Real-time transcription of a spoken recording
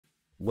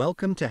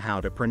Welcome to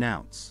How to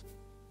Pronounce.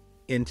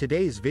 In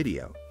today's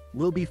video,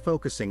 we'll be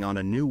focusing on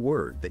a new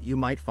word that you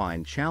might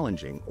find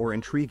challenging or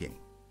intriguing.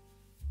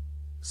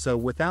 So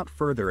without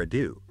further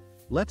ado,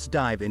 let's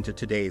dive into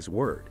today's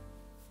word,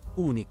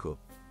 Unico.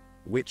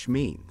 which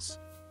means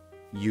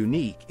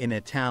unique in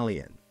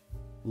Italian.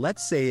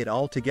 Let's say it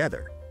all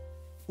together.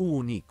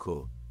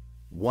 Unico.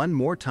 One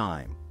more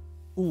time.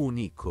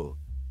 Unico.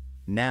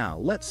 Now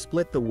let's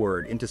split the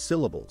word into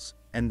syllables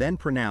and then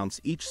pronounce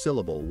each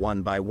syllable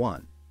one by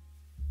one.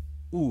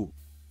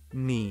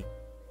 U-ni-co.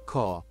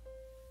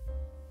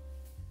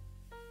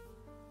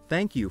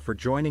 Thank you for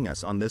joining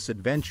us on this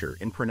adventure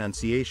in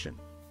pronunciation.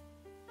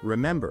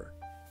 Remember,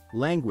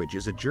 language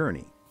is a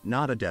journey,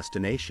 not a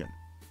destination.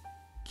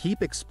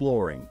 Keep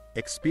exploring,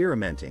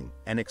 experimenting,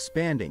 and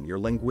expanding your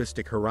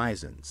linguistic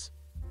horizons.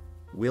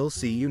 We'll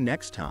see you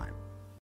next time.